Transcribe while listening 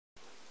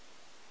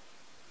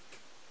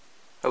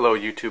Hello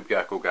YouTube,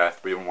 Gecko Guy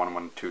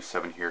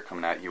 311127 here,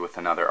 coming at you with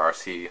another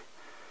RC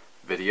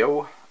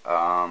video.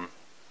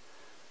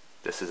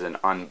 This is an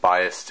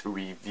unbiased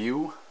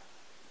review.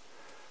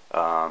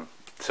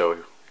 So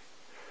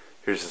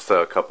here's just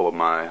a couple of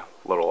my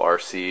little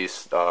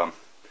RCs. The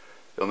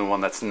only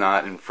one that's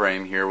not in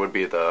frame here would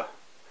be the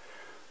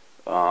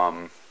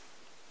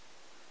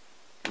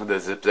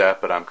Zip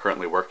Zap, but I'm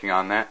currently working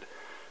on that.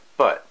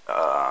 But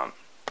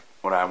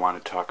what I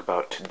want to talk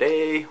about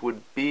today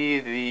would be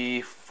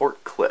the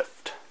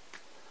Forklift.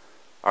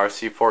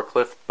 RC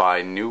Forklift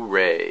by New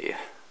Ray.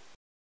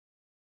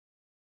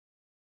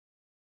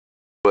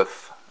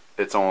 With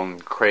its own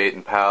crate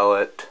and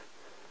pallet.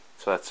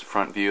 So that's the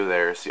front view,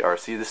 there's the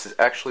RC. This is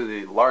actually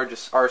the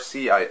largest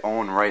RC I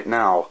own right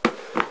now.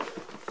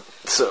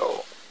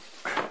 So,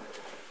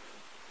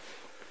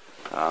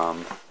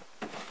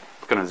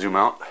 gonna zoom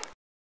out.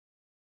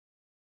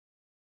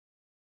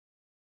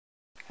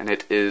 And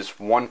it is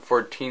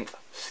 1/14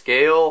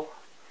 scale.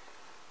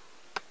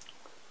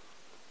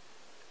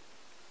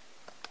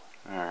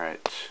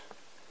 Alright.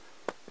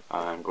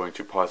 I'm going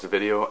to pause the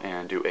video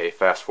and do a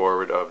fast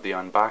forward of the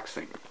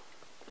unboxing.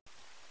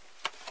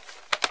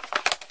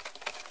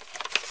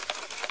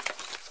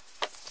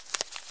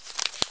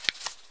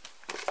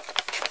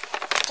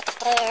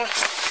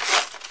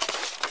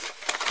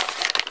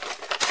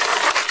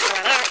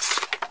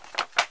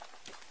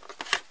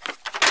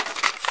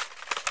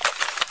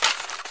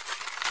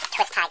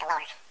 Twist tie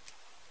galore.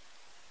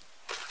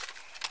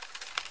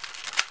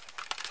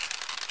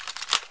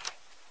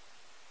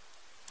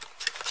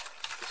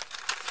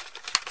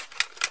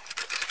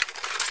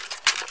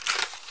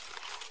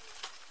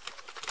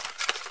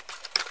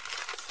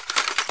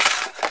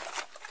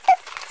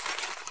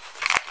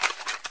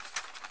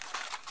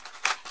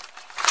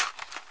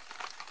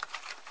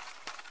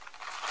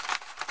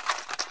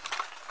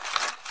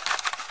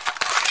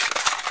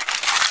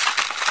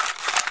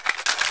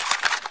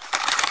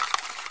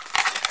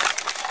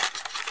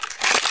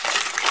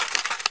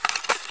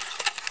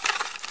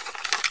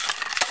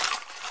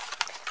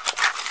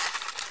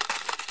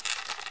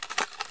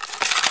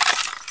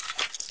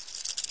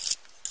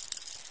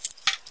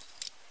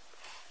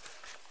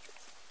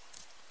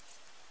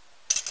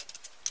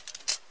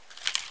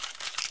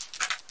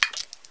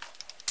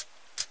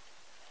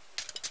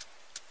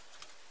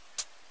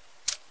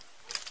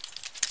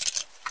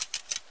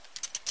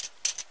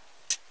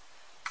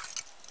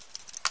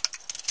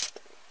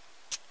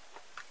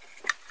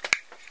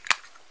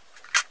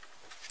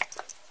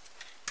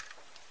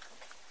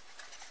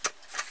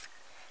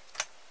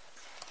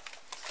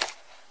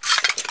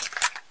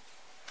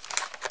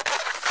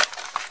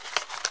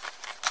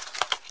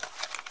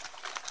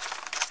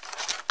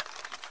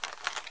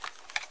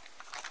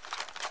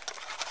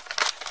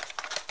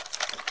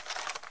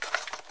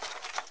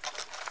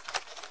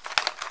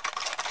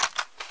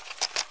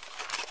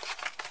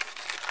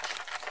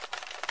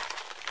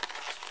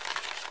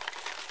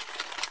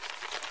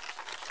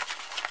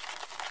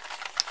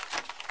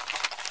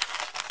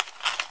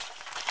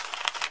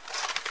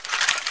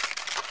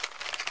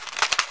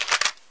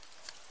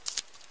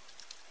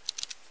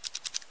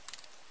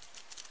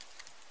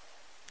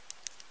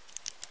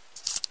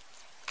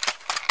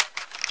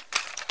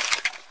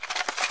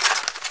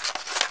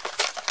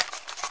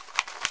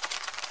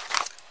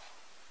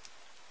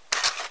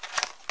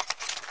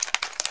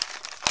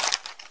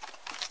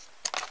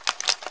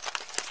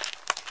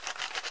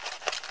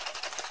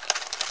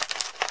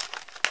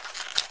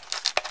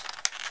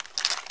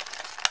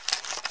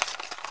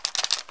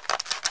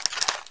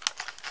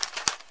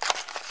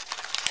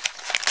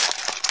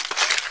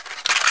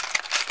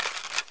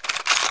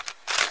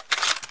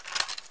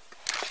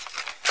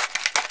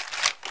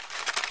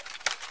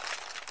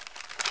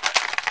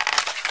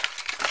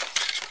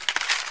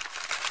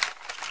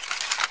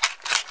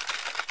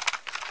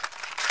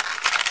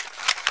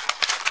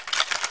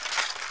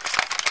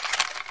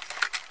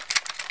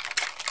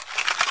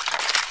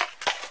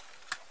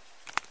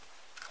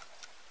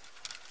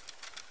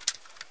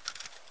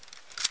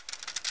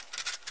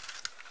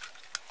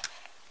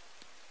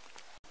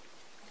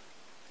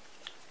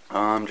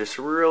 Just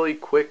really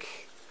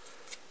quick,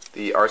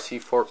 the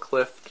RC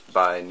Forklift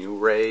by New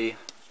Ray.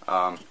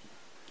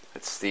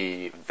 It's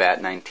the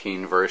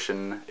VAT-19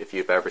 version, if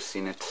you've ever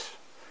seen it.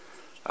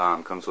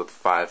 Comes with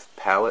 5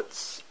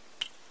 pallets,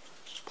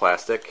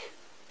 plastic,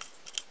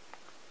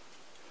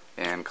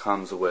 and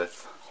comes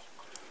with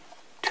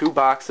 2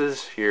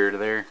 boxes here to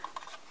there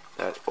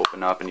that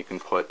open up, and you can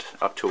put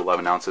up to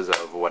 11 ounces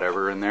of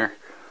whatever in there.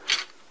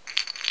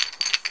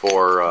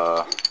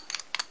 4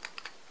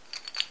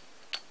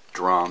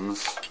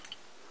 drums,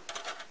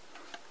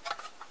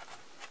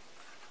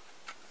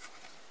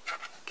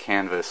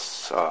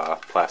 canvas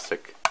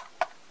plastic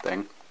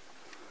thing,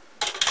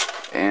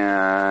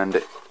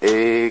 and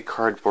a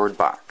cardboard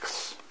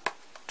box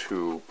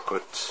to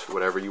put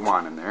whatever you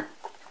want in there.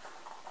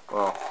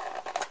 Well,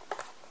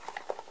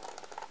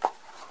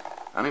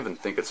 I don't even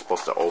think it's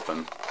supposed to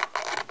open.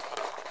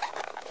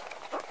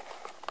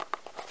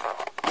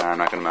 Nah, I'm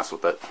not going to mess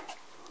with it.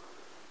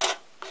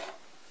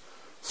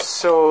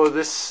 So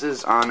this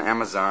is on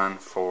Amazon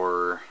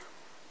for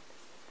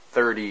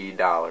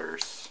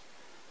 $30.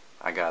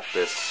 I got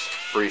this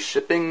free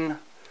shipping.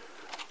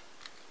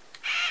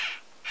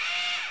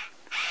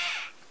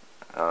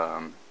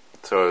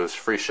 So it was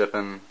free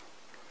shipping.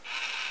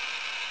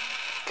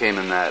 Came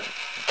in that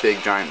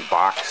big giant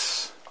box.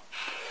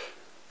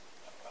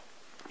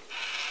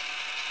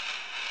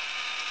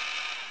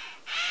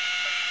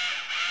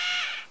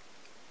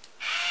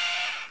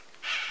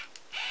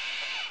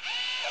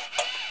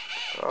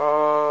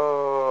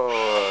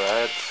 Oh,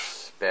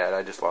 that's bad.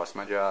 I just lost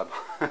my job.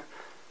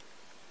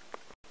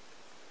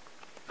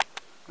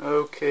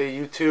 Okay,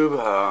 YouTube.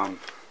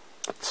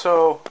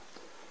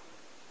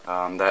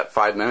 That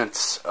 5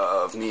 minutes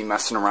of me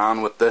messing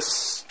around with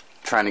this,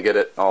 trying to get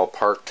it all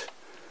parked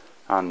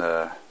on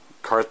the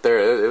cart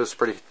there, it was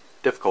pretty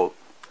difficult.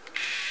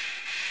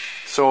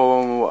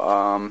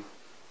 So,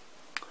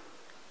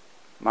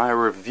 my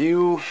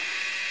review,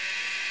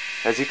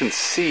 as you can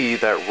see,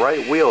 that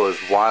right wheel is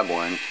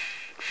wobbling.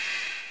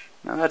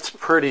 Now that's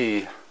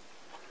pretty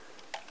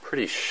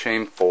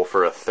shameful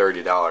for a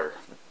 $30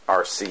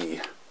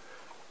 RC.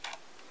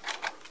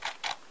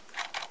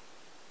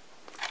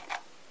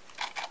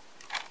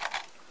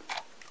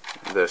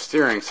 The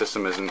steering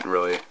system isn't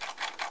really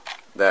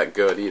that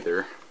good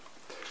either.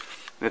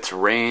 Its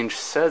range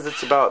says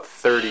it's about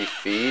 30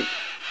 feet.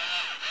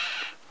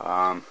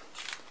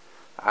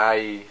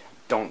 I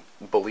don't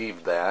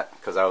believe that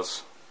because I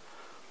was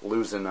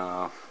losing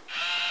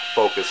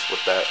focus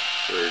with that,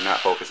 or not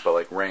focus, but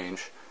like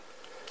range.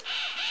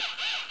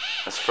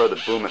 As for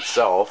the boom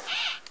itself,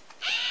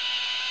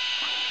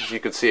 as you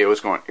can see, it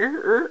was going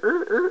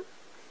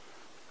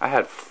I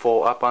had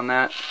full up on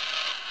that,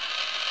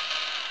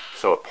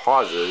 so it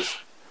pauses.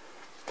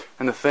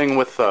 And the thing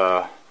with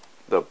the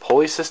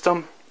pulley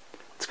system,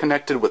 it's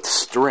connected with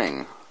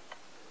string,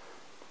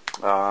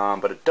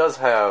 but it does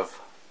have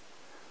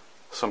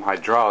some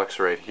hydraulics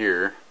right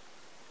here.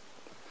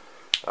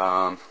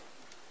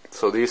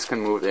 So these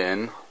can move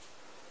in.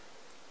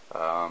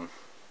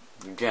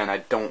 Again, I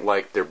don't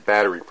like their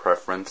battery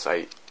preference.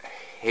 I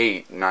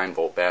hate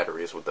 9-volt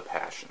batteries with a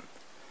passion.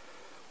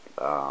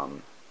 I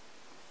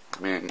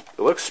mean, it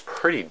looks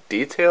pretty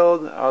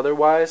detailed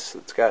otherwise.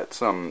 It's got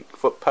some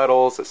foot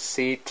pedals, a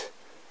seat,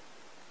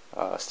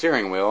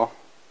 steering wheel.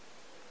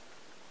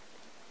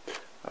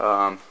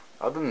 Other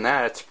than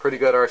that, it's a pretty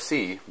good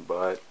RC,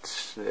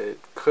 but it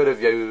could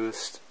have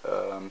used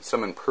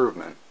some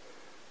improvement.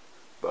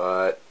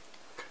 But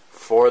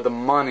for the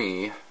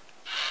money,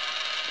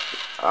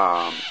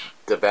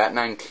 the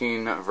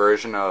VAT-19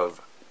 version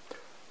of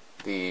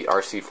the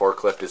RC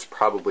forklift is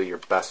probably your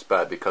best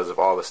bet because of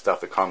all the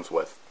stuff it comes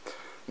with.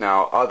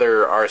 Now,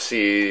 other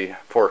RC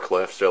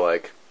forklifts are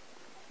like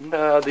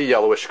the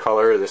yellowish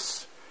color.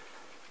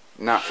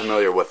 Not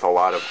familiar with a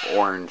lot of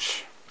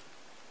orange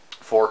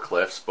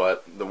forklifts,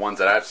 but the ones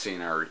that I've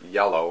seen are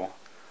yellow.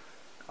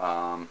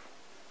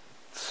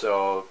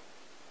 So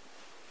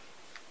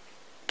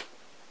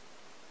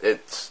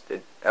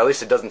at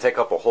least it doesn't take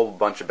up a whole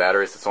bunch of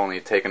batteries. It's only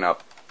taking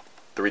up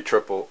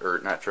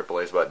not triple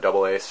A's, but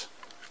double A's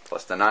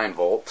plus the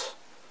 9-volt.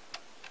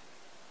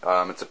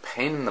 It's a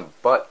pain in the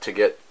butt to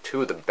get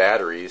to the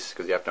batteries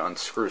because you have to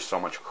unscrew so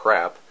much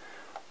crap.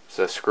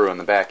 There's a screw in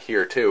the back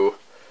here too.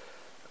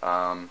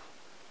 But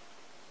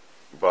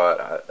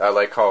I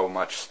like how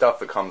much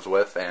stuff it comes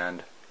with,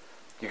 and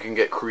you can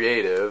get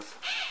creative.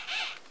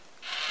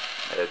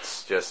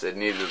 It's just, it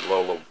needed a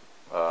little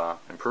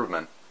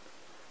improvement.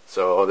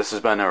 So this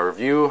has been a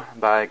review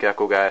by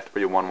Gecko Guy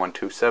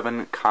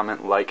 31127.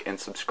 Comment, like, and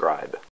subscribe.